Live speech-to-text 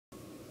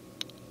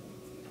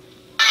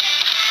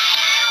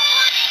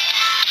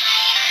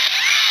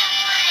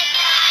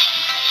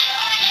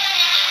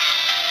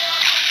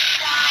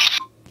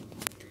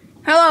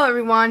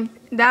everyone,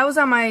 that was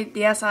on my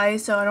DSi,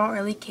 so I don't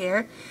really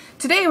care.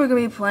 Today we're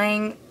going to be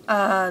playing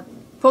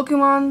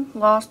Pokemon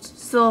Lost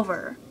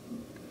Silver.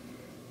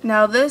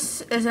 Now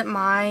this isn't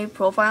my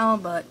profile,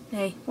 but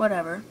hey,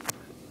 whatever.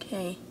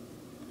 Okay.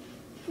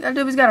 That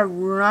dude's got to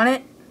run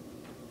it.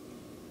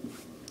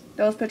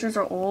 Those pictures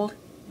are old.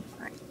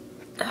 Alright.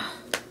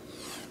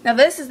 Now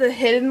this is the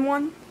hidden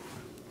one.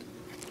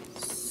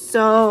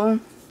 So,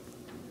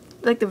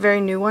 like the very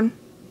new one.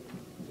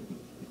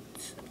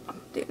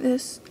 Do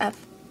this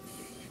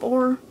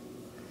F4.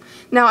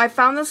 Now I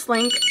found this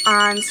link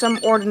on Some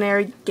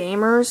Ordinary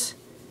Gamers.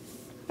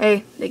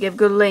 Hey, they give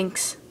good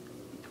links.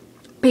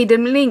 Pay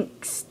them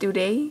links, do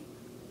they?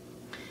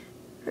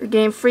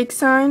 Game Freak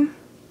sign.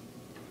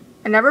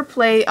 I never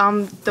play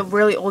the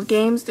really old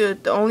games. The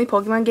only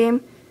Pokemon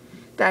game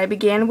that I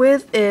began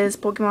with is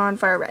Pokemon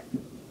Fire Red.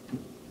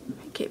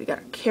 Okay, we got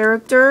a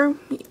character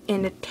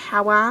in the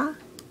tower.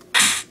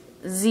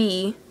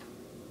 Z.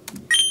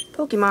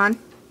 Pokemon.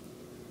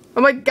 Oh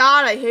my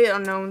god, I hate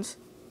unknowns.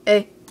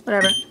 Hey,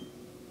 whatever.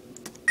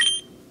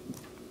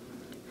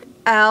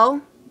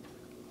 L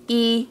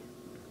E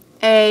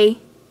A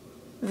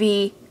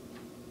V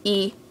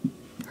E.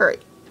 Hurry.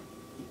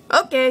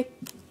 Okay.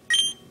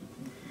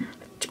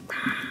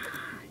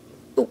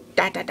 Oh,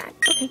 dot.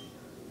 Okay.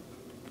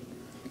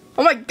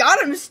 Oh my god,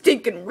 I'm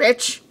stinking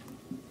rich.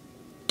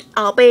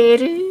 I'll bet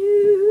it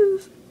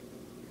is.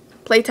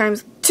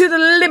 Playtime's to the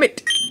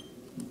limit.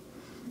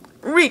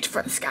 Reach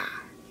for the sky.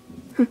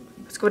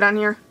 Let's go down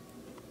here.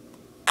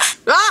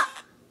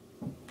 Ah!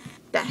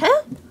 The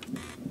hell?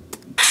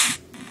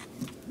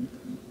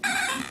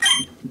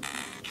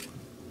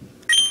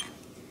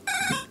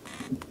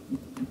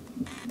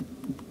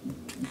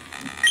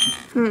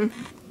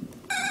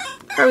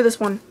 Probably this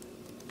one.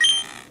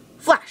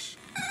 Flash.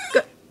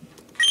 Good.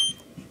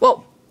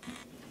 Whoa.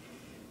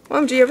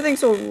 OMG,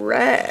 everything's so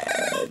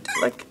red.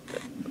 Like,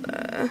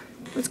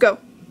 let's go.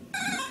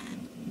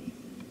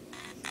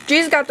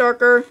 G's got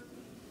darker.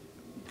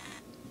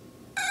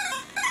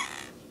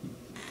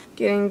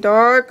 Getting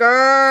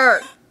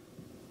darker.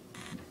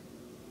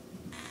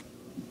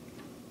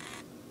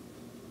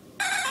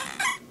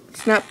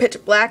 It's not pitch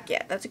black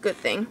yet. That's a good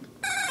thing.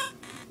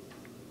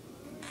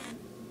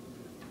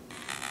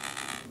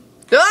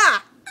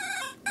 Ah!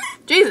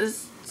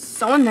 Jesus,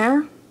 someone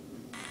there.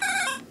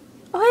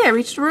 Oh hey, I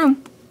reached the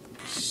room.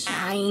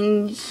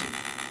 Shines.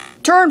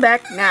 Turn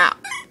back now.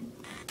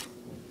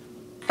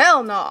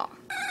 Hell no.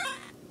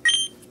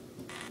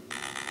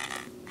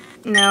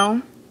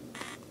 No.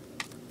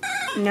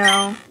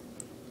 No.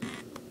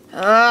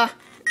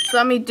 Just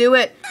let me do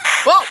it.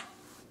 Whoa!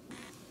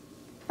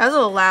 That was a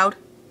little loud.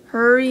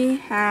 Hurry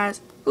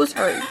has... Who's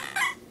Hurry?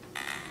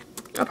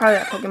 Oh, probably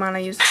that Pokemon I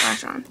used to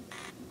flash on.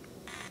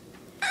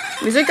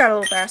 Music got a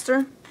little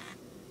faster.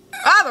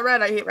 Ah, the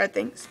red. I hate red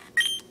things.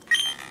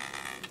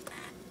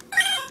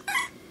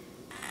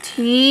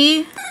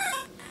 T.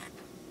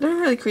 They're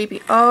really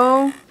creepy.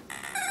 O.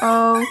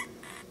 O.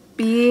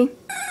 B.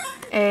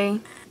 A.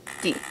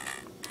 D.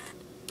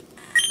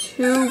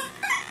 Too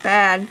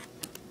bad.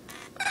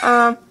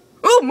 Ooh,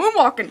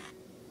 moonwalking.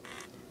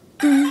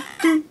 Dun,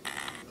 dun,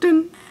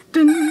 dun,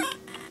 dun,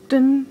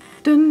 dun,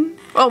 dun.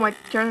 Oh, my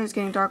character is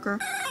getting darker.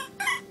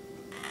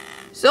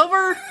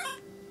 Silver.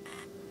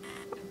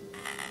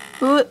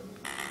 Ooh, is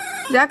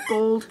that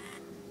gold?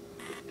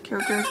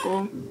 Character is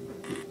gold.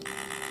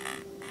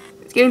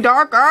 It's getting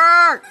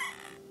darker.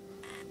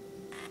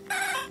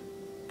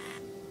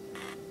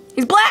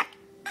 He's black.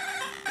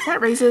 Is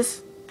that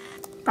racist?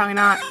 Probably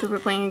not, because we're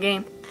playing a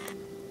game.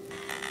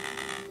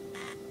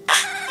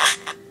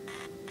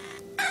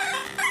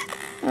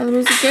 Oh, the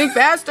music's getting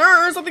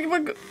faster. Something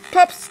like a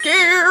pop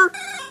scare.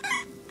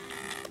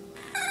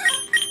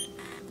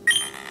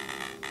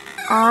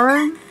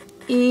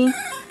 R-E-L-I-V.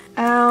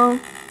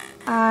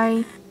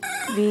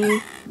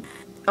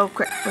 Oh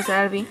crap, was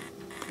that a V?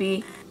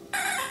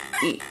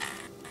 V-E.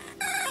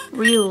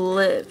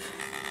 Relive.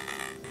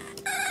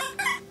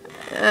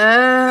 We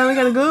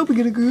gotta go.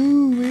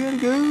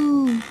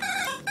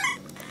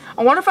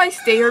 I wonder if I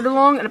stay here too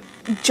long and a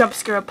jump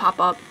scare will pop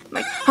up.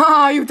 Like,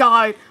 ha, you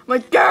died. I'm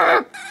like,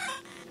 grr!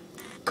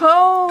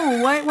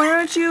 Cole, why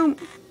don't you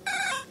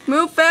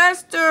move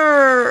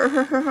faster?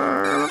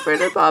 I'm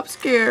afraid of pop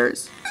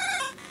scares.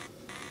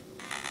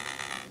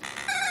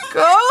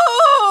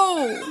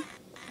 Go!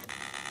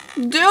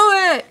 Do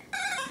it!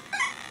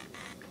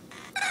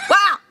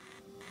 Wow!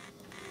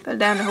 Fell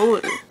down the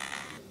hole.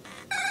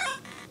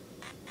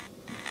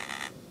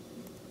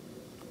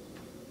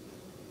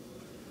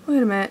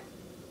 Wait a minute.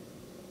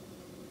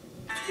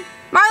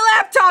 My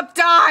laptop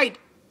died!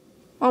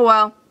 Oh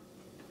well.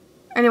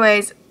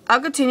 Anyways, I'll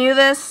continue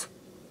this.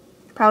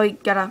 Probably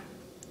gotta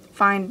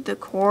find the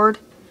cord.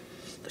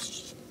 Let's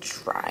just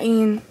try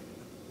and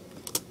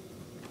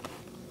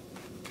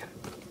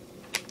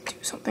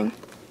do something.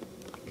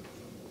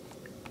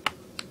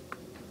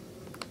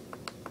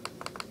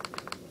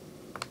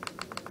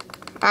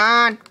 Come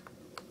on.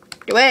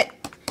 Do it.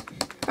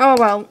 Oh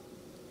well.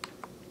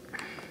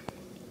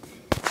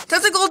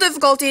 Technical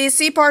difficulties.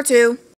 See part 2.